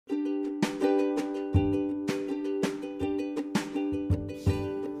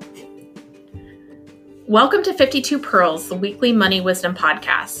Welcome to 52 Pearls, the weekly money wisdom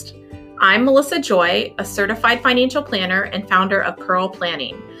podcast. I'm Melissa Joy, a certified financial planner and founder of Pearl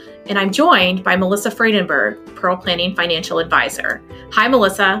Planning. And I'm joined by Melissa Friedenberg, Pearl Planning Financial Advisor. Hi,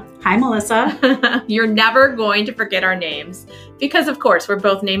 Melissa. Hi, Melissa. You're never going to forget our names because, of course, we're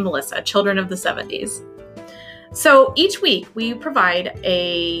both named Melissa, children of the 70s. So each week we provide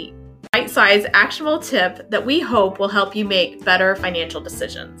a bite-sized, actionable tip that we hope will help you make better financial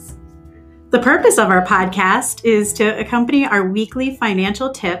decisions. The purpose of our podcast is to accompany our weekly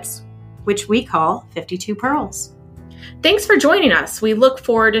financial tips, which we call 52 Pearls. Thanks for joining us. We look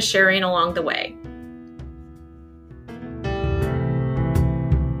forward to sharing along the way.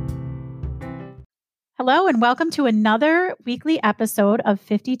 Hello, and welcome to another weekly episode of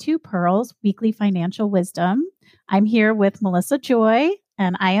 52 Pearls, Weekly Financial Wisdom. I'm here with Melissa Joy,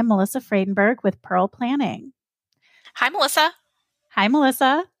 and I am Melissa Friedenberg with Pearl Planning. Hi, Melissa. Hi,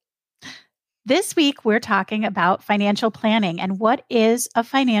 Melissa. This week, we're talking about financial planning and what is a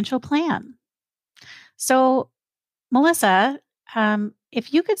financial plan. So, Melissa,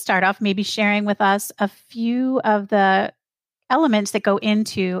 if you could start off maybe sharing with us a few of the elements that go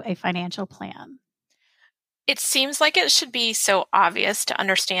into a financial plan. It seems like it should be so obvious to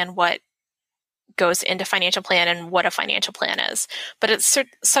understand what goes into financial plan and what a financial plan is, but it's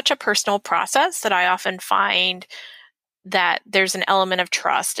such a personal process that I often find that there's an element of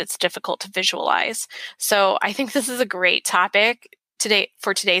trust. It's difficult to visualize. So I think this is a great topic today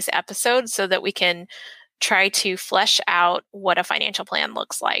for today's episode so that we can try to flesh out what a financial plan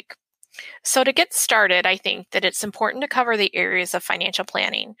looks like. So to get started, I think that it's important to cover the areas of financial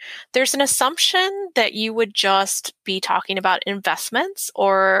planning. There's an assumption that you would just be talking about investments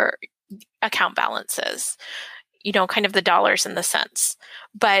or account balances, kind of the dollars and the cents.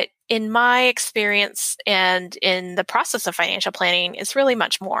 But in my experience and in the process of financial planning, it's really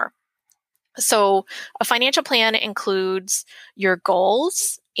much more. So a financial plan includes your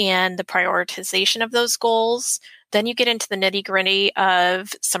goals and the prioritization of those goals. Then you get into the nitty-gritty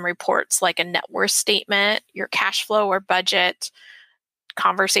of some reports like a net worth statement, your cash flow or budget,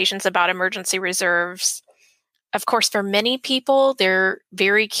 conversations about emergency reserves. Of course, for many people, they're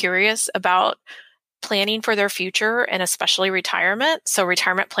very curious about planning for their future and especially retirement. So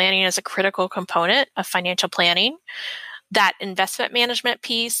retirement planning is a critical component of financial planning. That investment management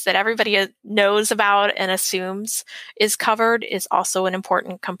piece that everybody knows about and assumes is covered is also an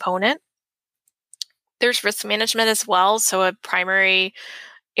important component. There's risk management as well. So a primary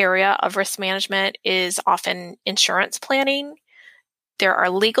area of risk management is often insurance planning. There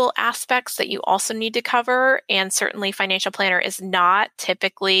are legal aspects that you also need to cover, and certainly financial planner is not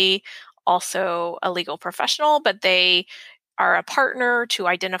typically also a legal professional, but they are a partner to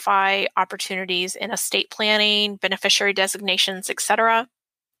identify opportunities in estate planning, beneficiary designations, etc.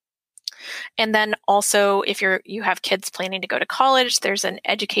 And then also, if you have kids planning to go to college, there's an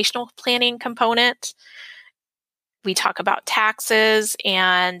educational planning component. We talk about taxes,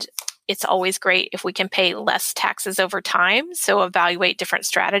 and it's always great if we can pay less taxes over time. So evaluate different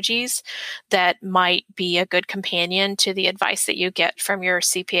strategies that might be a good companion to the advice that you get from your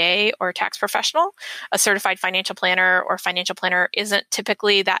CPA or tax professional. A certified financial planner or financial planner isn't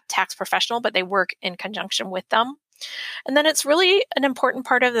typically that tax professional, but they work in conjunction with them. And then it's really an important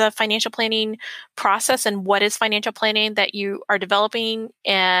part of the financial planning process and what is financial planning that you are developing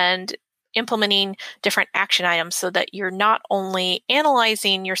and implementing different action items so that you're not only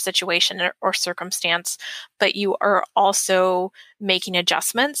analyzing your situation or circumstance, but you are also making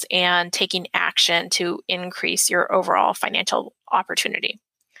adjustments and taking action to increase your overall financial opportunity.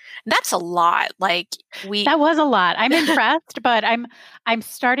 That's a lot. That was a lot. I'm impressed, but I'm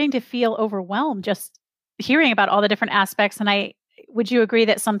starting to feel overwhelmed just hearing about all the different aspects. And would you agree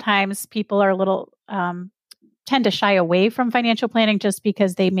that sometimes people are a little tend to shy away from financial planning just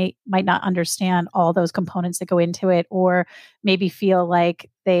because they might not understand all those components that go into it, or maybe feel like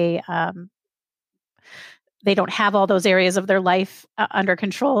they don't have all those areas of their life under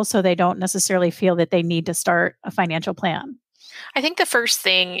control, so they don't necessarily feel that they need to start a financial plan? I think the first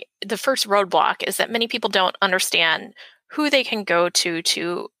roadblock is that many people don't understand who they can go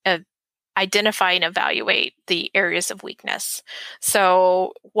to identify and evaluate the areas of weakness.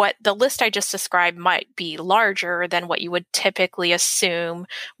 So what the list I just described might be larger than what you would typically assume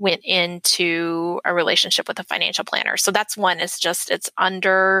went into a relationship with a financial planner. So that's one, it's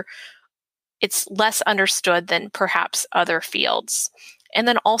less understood than perhaps other fields. And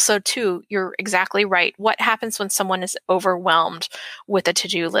then also, too, you're exactly right. What happens when someone is overwhelmed with a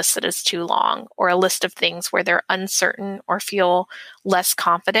to-do list that is too long, or a list of things where they're uncertain or feel less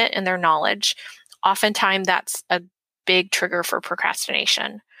confident in their knowledge? Oftentimes, that's a big trigger for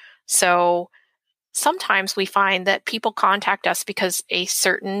procrastination. So sometimes we find that people contact us because a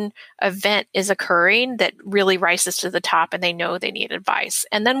certain event is occurring that really rises to the top and they know they need advice.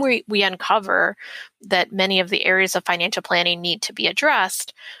 And then we uncover that many of the areas of financial planning need to be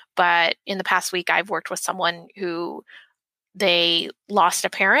addressed. But in the past week, I've worked with someone who they lost a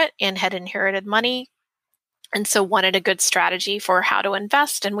parent and had inherited money, and so wanted a good strategy for how to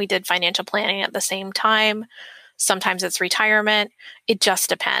invest. And we did financial planning at the same time. Sometimes it's retirement. It just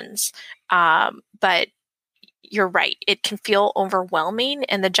depends. But you're right. It can feel overwhelming.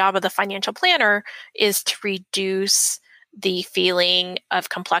 And the job of the financial planner is to reduce the feeling of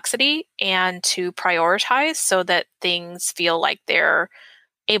complexity and to prioritize so that things feel like they're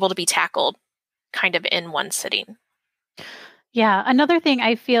able to be tackled kind of in one sitting. Yeah. Another thing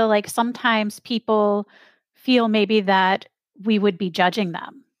I feel like sometimes people feel maybe that we would be judging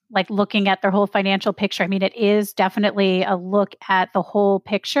them, like looking at their whole financial picture. I mean, it is definitely a look at the whole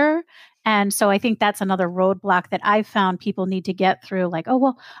picture. And so I think that's another roadblock that I've found people need to get through. Like, oh,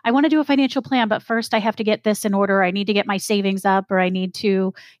 well, I want to do a financial plan, but first I have to get this in order. I need to get my savings up, or I need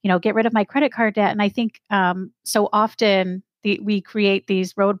to, get rid of my credit card debt. And I think so often we create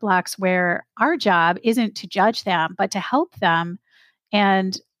these roadblocks where our job isn't to judge them, but to help them.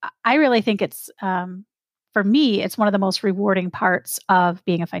 And I really think it's, for me, it's one of the most rewarding parts of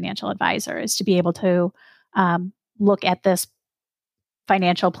being a financial advisor is to be able to look at this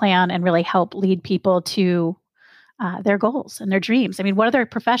financial plan and really help lead people to their goals and their dreams. I mean, what other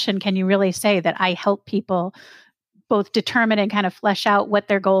profession can you really say that I help people both determine and kind of flesh out what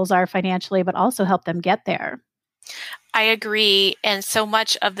their goals are financially, but also help them get there? I agree. And so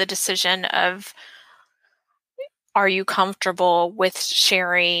much of the decision of, are you comfortable with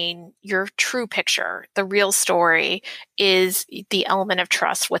sharing your true picture, the real story, is the element of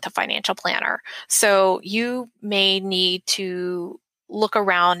trust with a financial planner. So you may need to look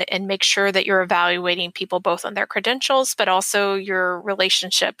around and make sure that you're evaluating people both on their credentials, but also your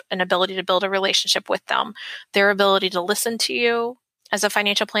relationship and ability to build a relationship with them, their ability to listen to you as a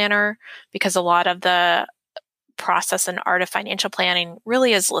financial planner, because a lot of the process and art of financial planning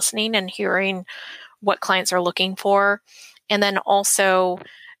really is listening and hearing what clients are looking for. And then also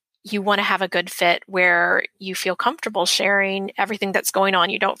you want to have a good fit where you feel comfortable sharing everything that's going on.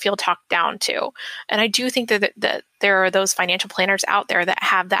 You don't feel talked down to. And I do think that there are those financial planners out there that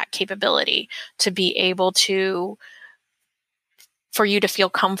have that capability to be able to, for you to feel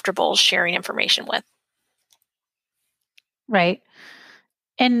comfortable sharing information with. Right.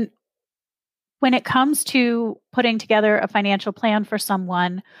 And when it comes to putting together a financial plan for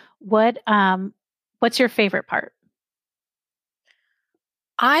someone, what's your favorite part?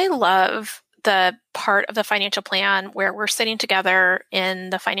 I love the part of the financial plan where we're sitting together in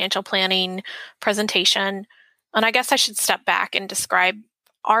the financial planning presentation. And I guess I should step back and describe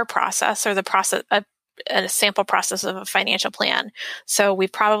our process, or the process, a sample process of a financial plan. So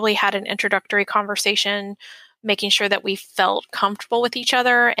we've probably had an introductory conversation, making sure that we felt comfortable with each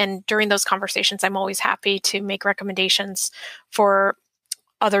other. And during those conversations, I'm always happy to make recommendations for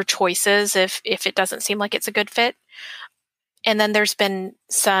other choices if it doesn't seem like it's a good fit. And then there's been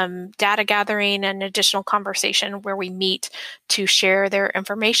some data gathering and additional conversation where we meet to share their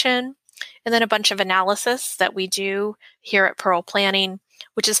information, and then a bunch of analysis that we do here at Pearl Planning,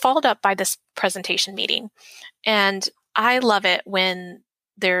 which is followed up by this presentation meeting. And I love it when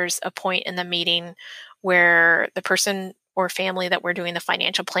there's a point in the meeting where the person or family that we're doing the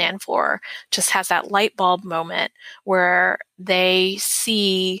financial plan for just has that light bulb moment where they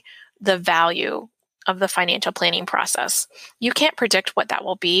see the value of the financial planning process. You can't predict what that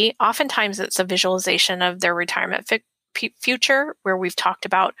will be. Oftentimes it's a visualization of their retirement future, where we've talked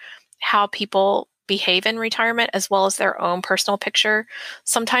about how people behave in retirement as well as their own personal picture.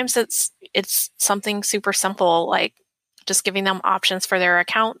 Sometimes it's something super simple, like just giving them options for their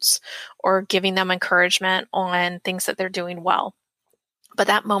accounts or giving them encouragement on things that they're doing well. But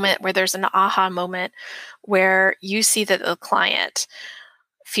that moment where there's an aha moment where you see that the client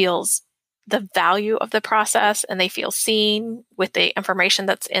feels the value of the process and they feel seen with the information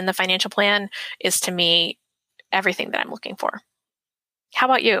that's in the financial plan is, to me, everything that I'm looking for. How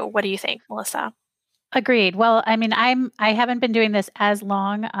about you? What do you think, Melissa? Agreed. Well, I mean, I haven't been doing this as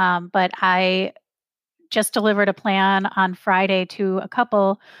long, but I just delivered a plan on Friday to a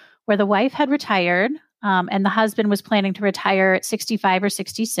couple where the wife had retired, and the husband was planning to retire at 65 or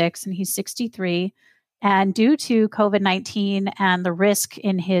 66, and he's 63. And due to COVID-19 and the risk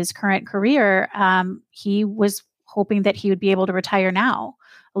in his current career, he was hoping that he would be able to retire now,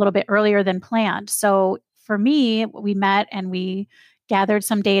 a little bit earlier than planned. So for me, we met and we gathered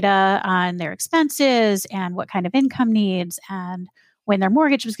some data on their expenses and what kind of income needs and when their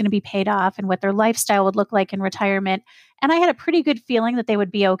mortgage was going to be paid off and what their lifestyle would look like in retirement. And I had a pretty good feeling that they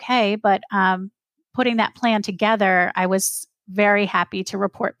would be okay. But putting that plan together, I was very happy to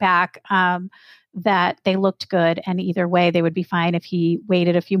report back that they looked good. And either way, they would be fine if he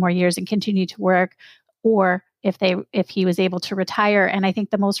waited a few more years and continued to work, or if he was able to retire. And I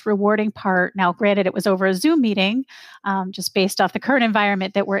think the most rewarding part, now granted it was over a Zoom meeting, just based off the current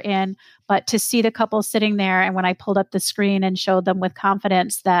environment that we're in, but to see the couple sitting there, and when I pulled up the screen and showed them with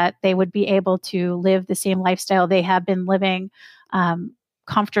confidence that they would be able to live the same lifestyle they have been living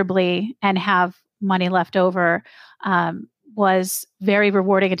comfortably and have money left over, was very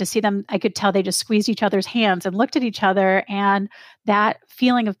rewarding. And to see them, I could tell they just squeezed each other's hands and looked at each other, and that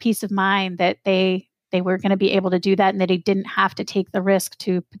feeling of peace of mind that they were going to be able to do that, and that he didn't have to take the risk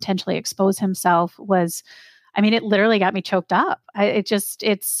to potentially expose himself was, I mean, it literally got me choked up.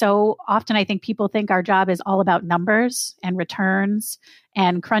 It's so often, I think people think our job is all about numbers and returns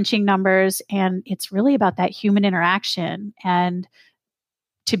and crunching numbers. And it's really about that human interaction, and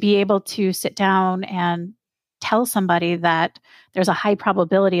to be able to sit down and tell somebody that there's a high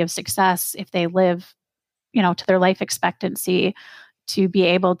probability of success if they live, to their life expectancy, to be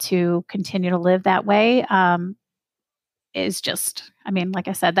able to continue to live that way is just, I mean, like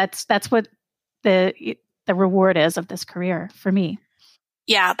I said, that's what the reward is of this career for me.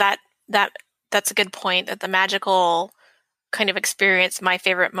 Yeah, that's a good point, that the magical kind of experience, my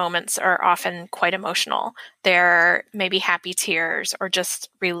favorite moments are often quite emotional. They're maybe happy tears or just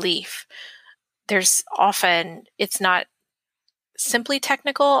relief. There's often, it's not simply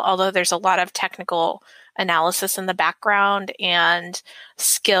technical, although there's a lot of technical analysis in the background and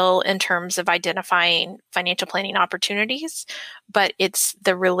skill in terms of identifying financial planning opportunities, but it's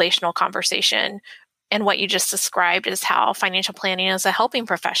the relational conversation. And what you just described is how financial planning is a helping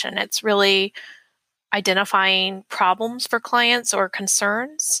profession. It's really identifying problems for clients or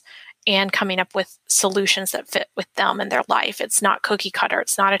concerns and coming up with solutions that fit with them and their life. It's not cookie cutter.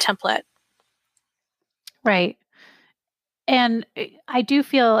 It's not a template. Right. And I do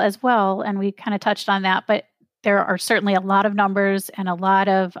feel as well, and we kind of touched on that, but there are certainly a lot of numbers and a lot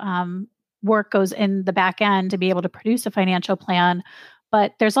of work goes in the back end to be able to produce a financial plan.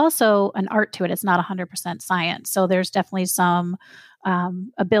 But there's also an art to it. It's not 100% science. So there's definitely some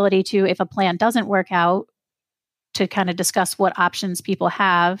ability to, if a plan doesn't work out, to kind of discuss what options people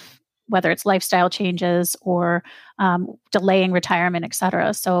have, whether it's lifestyle changes or delaying retirement, et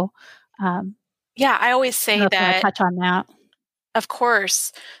cetera. So yeah, I always say that. Touch on that. Of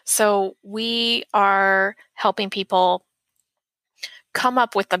course. So we are helping people come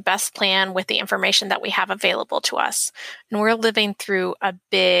up with the best plan with the information that we have available to us. And we're living through a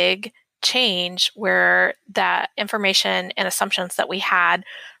big change where that information and assumptions that we had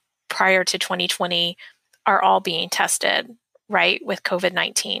prior to 2020 are all being tested, right, with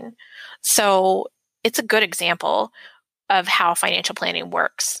COVID-19. So it's a good example of how financial planning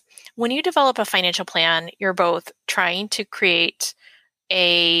works. When you develop a financial plan, you're both trying to create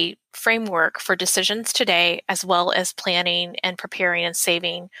a framework for decisions today, as well as planning and preparing and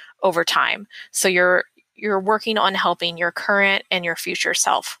saving over time. So you're working on helping your current and your future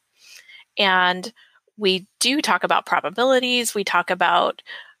self. And we do talk about probabilities. We talk about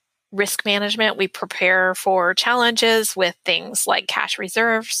risk management. We prepare for challenges with things like cash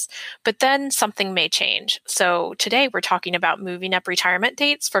reserves, but then something may change. So today we're talking about moving up retirement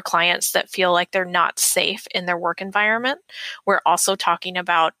dates for clients that feel like they're not safe in their work environment. We're also talking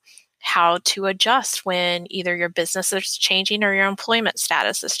about how to adjust when either your business is changing or your employment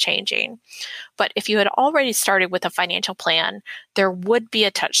status is changing. But if you had already started with a financial plan, there would be a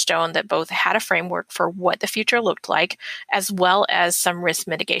touchstone that both had a framework for what the future looked like, as well as some risk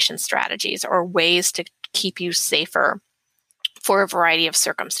mitigation strategies or ways to keep you safer for a variety of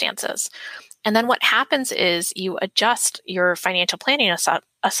circumstances. And then what happens is you adjust your financial planning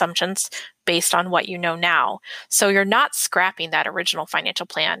assumptions based on what you know now. So you're not scrapping that original financial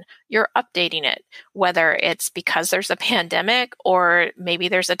plan, you're updating it, whether it's because there's a pandemic, or maybe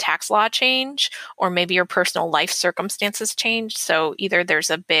there's a tax law change, or maybe your personal life circumstances change. So either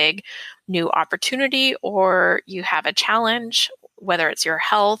there's a big new opportunity or you have a challenge, whether it's your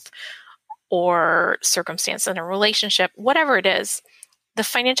health or circumstance in a relationship, whatever it is. The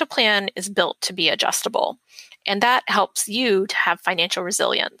financial plan is built to be adjustable, and that helps you to have financial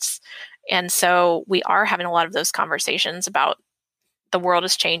resilience. And so we are having a lot of those conversations about the world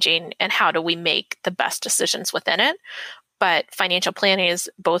is changing and how do we make the best decisions within it. But financial planning is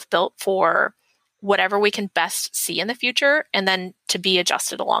both built for whatever we can best see in the future and then to be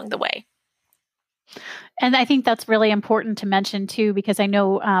adjusted along the way. And I think that's really important to mention too, because I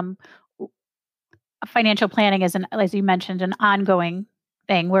know financial planning is, as you mentioned, an ongoing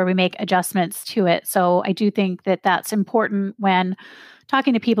thing where we make adjustments to it. So I do think that that's important when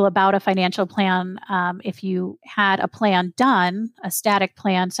talking to people about a financial plan. If you had a plan done, a static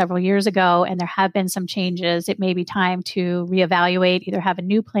plan several years ago, and there have been some changes, it may be time to reevaluate, either have a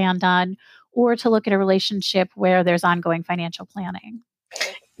new plan done or to look at a relationship where there's ongoing financial planning.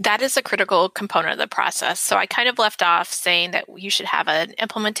 That is a critical component of the process. So I kind of left off saying that you should have an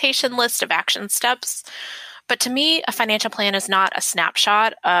implementation list of action steps. But to me, a financial plan is not a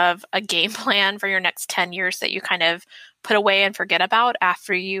snapshot of a game plan for your next 10 years that you kind of put away and forget about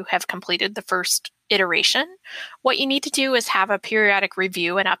after you have completed the first iteration. What you need to do is have a periodic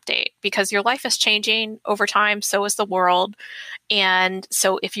review and update, because your life is changing over time, so is the world. And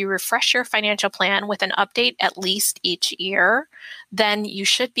so if you refresh your financial plan with an update at least each year, then you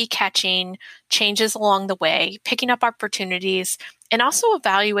should be catching changes along the way, picking up opportunities, and also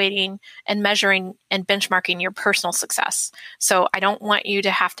evaluating and measuring and benchmarking your personal success. So I don't want you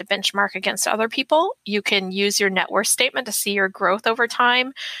to have to benchmark against other people. You can use your net worth statement to see your growth over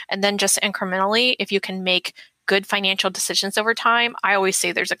time. And then just incrementally, if you can make good financial decisions over time, I always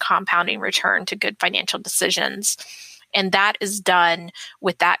say there's a compounding return to good financial decisions. And that is done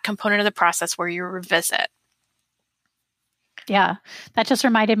with that component of the process where you revisit. Yeah, that just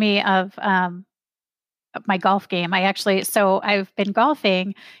reminded me of my golf game. I've been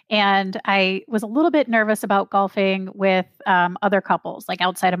golfing, and I was a little bit nervous about golfing with other couples, like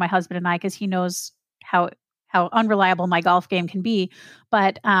outside of my husband and I, because he knows how unreliable my golf game can be.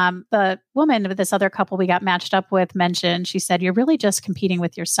 But the woman with this other couple we got matched up with mentioned, she said, "You're really just competing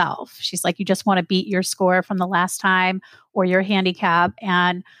with yourself." She's like, "You just want to beat your score from the last time or your handicap."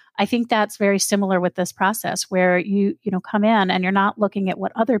 And I think that's very similar with this process, where you come in and you're not looking at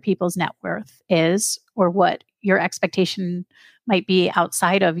what other people's net worth is or what your expectation might be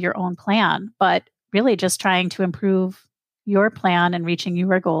outside of your own plan, but really just trying to improve your plan and reaching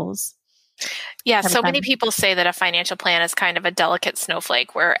your goals. Yeah, so many people say that a financial plan is kind of a delicate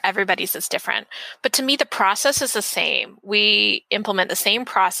snowflake where everybody's is different. But to me, the process is the same. We implement the same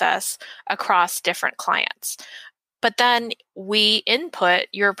process across different clients. But then we input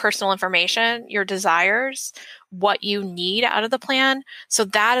your personal information, your desires, what you need out of the plan. So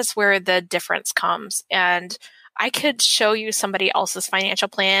that is where the difference comes. And I could show you somebody else's financial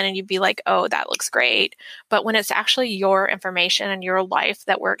plan and you'd be like, "Oh, that looks great." But when it's actually your information and your life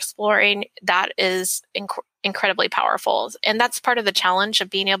that we're exploring, that is incredibly powerful. And that's part of the challenge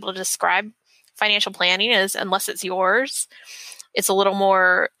of being able to describe financial planning is, unless it's yours, it's a little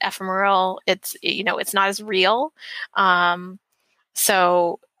more ephemeral. It's not as real.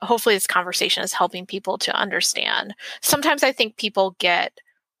 So hopefully this conversation is helping people to understand. Sometimes I think people get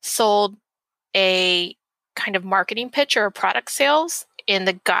sold a kind of marketing pitch or a product sales in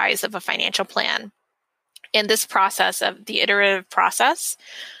the guise of a financial plan. And this process of the iterative process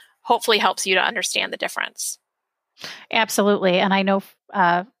hopefully helps you to understand the difference. Absolutely. And I know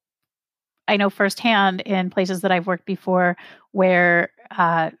firsthand in places that I've worked before where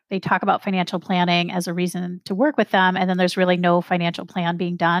they talk about financial planning as a reason to work with them, and then there's really no financial plan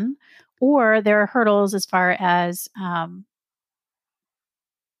being done, or there are hurdles as far as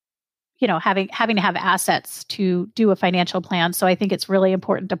having to have assets to do a financial plan. So I think it's really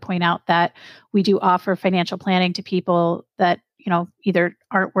important to point out that we do offer financial planning to people that either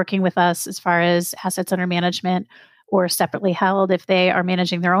aren't working with us as far as assets under management, or separately held if they are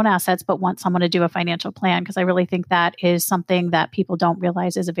managing their own assets, but want someone to do a financial plan, because I really think that is something that people don't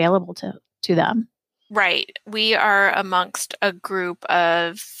realize is available to them. Right. We are amongst a group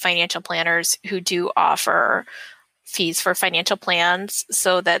of financial planners who do offer fees for financial plans,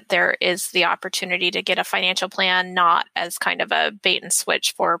 so that there is the opportunity to get a financial plan, not as kind of a bait and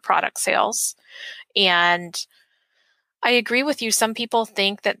switch for product sales. And I agree with you. Some people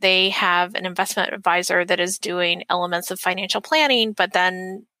think that they have an investment advisor that is doing elements of financial planning, but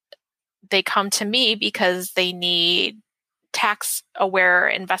then they come to me because they need tax-aware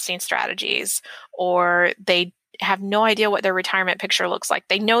investing strategies, or they have no idea what their retirement picture looks like.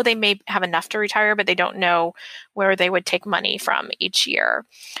 They know they may have enough to retire, but they don't know where they would take money from each year.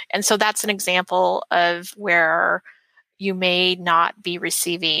 And so that's an example of where you may not be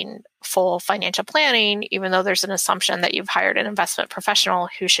receiving full financial planning, even though there's an assumption that you've hired an investment professional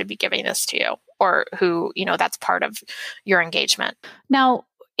who should be giving this to you, or who, that's part of your engagement. Now,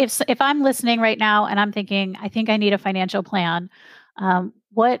 if I'm listening right now and I'm thinking, I think I need a financial plan,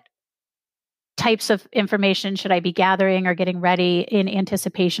 what types of information should I be gathering or getting ready in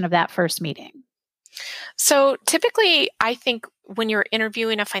anticipation of that first meeting? So typically, I think when you're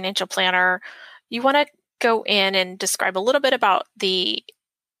interviewing a financial planner, you want to go in and describe a little bit about the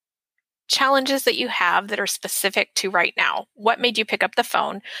challenges that you have that are specific to right now. What made you pick up the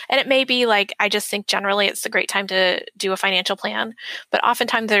phone? And it may be like, I just think generally it's a great time to do a financial plan, but often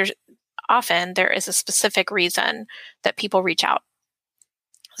there is a specific reason that people reach out.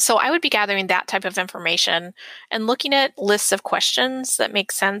 So I would be gathering that type of information and looking at lists of questions that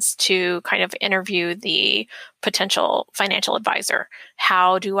make sense to kind of interview the potential financial advisor.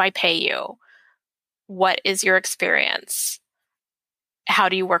 How do I pay you? What is your experience? How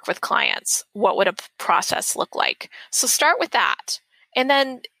do you work with clients? What would a process look like? So start with that. And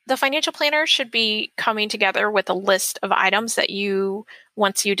then the financial planner should be coming together with a list of items that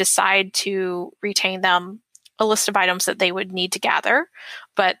once you decide to retain them, a list of items that they would need to gather.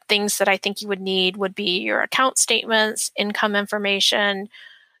 But things that I think you would need would be your account statements, income information,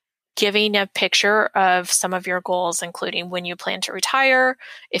 giving a picture of some of your goals, including when you plan to retire,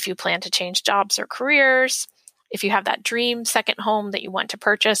 if you plan to change jobs or careers, if you have that dream second home that you want to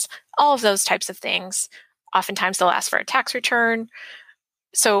purchase, all of those types of things. Oftentimes they'll ask for a tax return.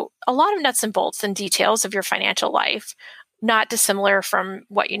 So a lot of nuts and bolts and details of your financial life, not dissimilar from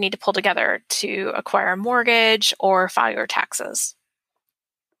what you need to pull together to acquire a mortgage or file your taxes.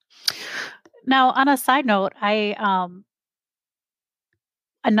 Now, on a side note,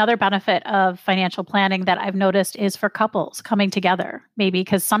 another benefit of financial planning that I've noticed is for couples coming together, maybe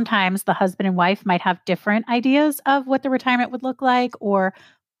because sometimes the husband and wife might have different ideas of what the retirement would look like or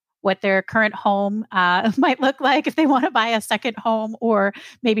what their current home might look like if they want to buy a second home or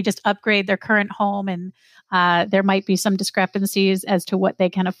maybe just upgrade their current home. And there might be some discrepancies as to what they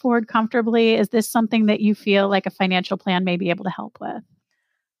can afford comfortably. Is this something that you feel like a financial plan may be able to help with?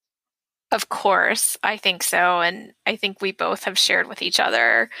 Of course, I think so. And I think we both have shared with each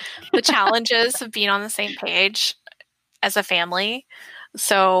other the challenges of being on the same page as a family.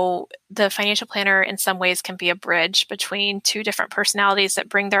 So the financial planner in some ways can be a bridge between two different personalities that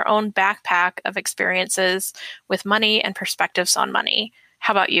bring their own backpack of experiences with money and perspectives on money.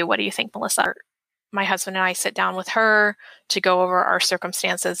 How about you? What do you think, Melissa? My husband and I sit down with her to go over our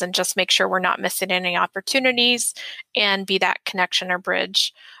circumstances and just make sure we're not missing any opportunities and be that connection or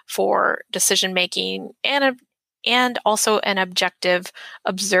bridge for decision making and also an objective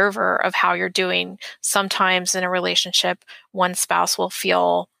observer of how you're doing. Sometimes in a relationship, one spouse will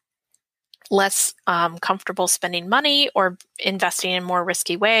feel less comfortable spending money or investing in a more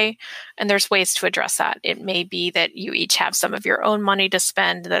risky way. And there's ways to address that. It may be that you each have some of your own money to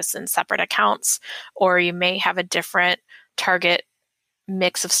spend that's in separate accounts, or you may have a different target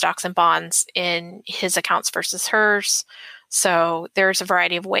mix of stocks and bonds in his accounts versus hers. So there's a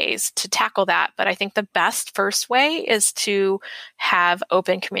variety of ways to tackle that. But I think the best first way is to have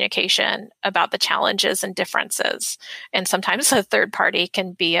open communication about the challenges and differences. And sometimes a third party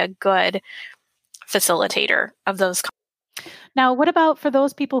can be a good facilitator of those. Now, what about for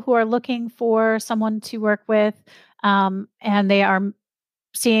those people who are looking for someone to work with and they are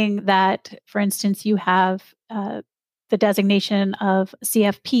seeing that, for instance, you have the designation of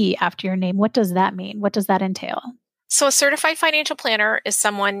CFP after your name? What does that mean? What does that entail? So a certified financial planner is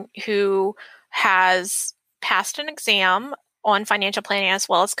someone who has passed an exam on financial planning as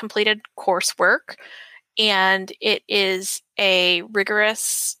well as completed coursework. And it is a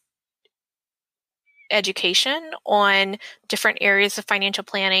rigorous education on different areas of financial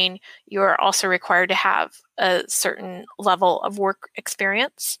planning. You're also required to have a certain level of work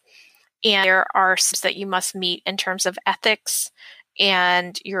experience. And there are steps that you must meet in terms of ethics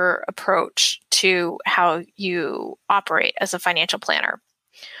and your approach to how you operate as a financial planner.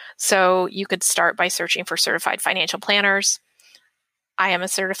 So you could start by searching for certified financial planners. I am a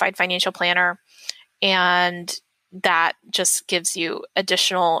certified financial planner, and that just gives you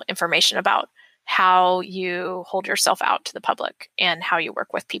additional information about how you hold yourself out to the public and how you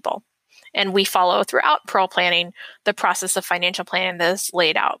work with people. And we follow throughout Pearl Planning the process of financial planning that is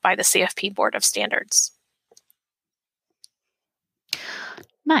laid out by the CFP Board of Standards.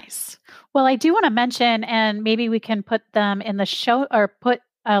 Nice. Well, I do want to mention, and maybe we can put them in the show or put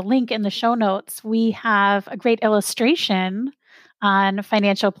a link in the show notes. We have a great illustration on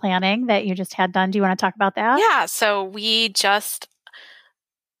financial planning that you just had done. Do you want to talk about that? Yeah. So we just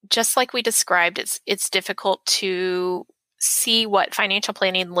like we described, it's difficult to see what financial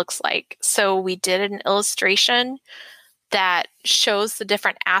planning looks like. So we did an illustration that shows the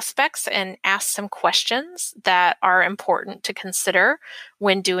different aspects and asks some questions that are important to consider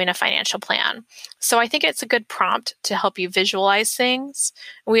when doing a financial plan. So I think it's a good prompt to help you visualize things.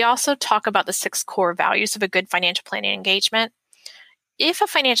 We also talk about the 6 core values of a good financial planning engagement. If a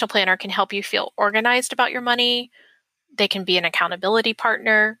financial planner can help you feel organized about your money, they can be an accountability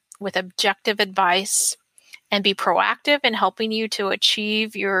partner with objective advice and be proactive in helping you to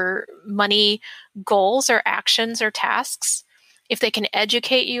achieve your money goals or actions or tasks, if they can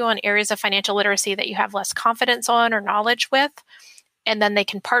educate you on areas of financial literacy that you have less confidence on or knowledge with, and then they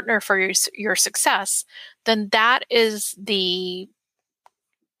can partner for your success, then that is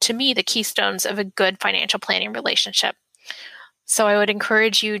to me, the keystones of a good financial planning relationship. So I would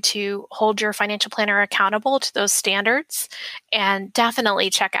encourage you to hold your financial planner accountable to those standards, and definitely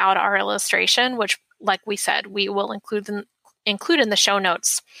check out our illustration, which, like we said, we will include in the show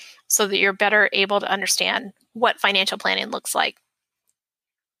notes so that you're better able to understand what financial planning looks like.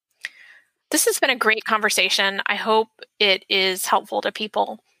 This has been a great conversation. I hope it is helpful to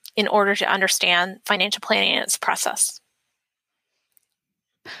people in order to understand financial planning and its process.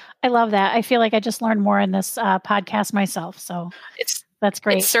 I love that. I feel like I just learned more in this podcast myself. So that's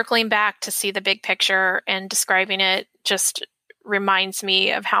great. It's circling back to see the big picture, and describing it just reminds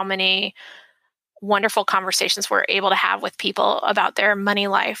me of how many wonderful conversations we're able to have with people about their money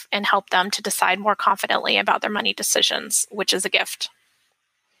life and help them to decide more confidently about their money decisions, which is a gift.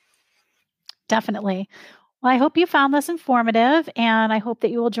 Definitely. Well, I hope you found this informative, and I hope that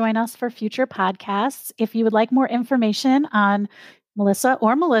you will join us for future podcasts. If you would like more information on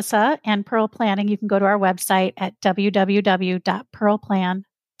Melissa and Pearl Planning, you can go to our website at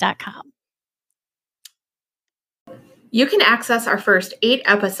www.pearlplan.com. You can access our first 8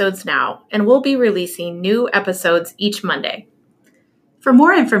 episodes now, and we'll be releasing new episodes each Monday. For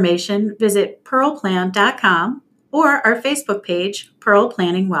more information, visit pearlplan.com or our Facebook page, Pearl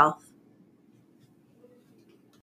Planning Wealth.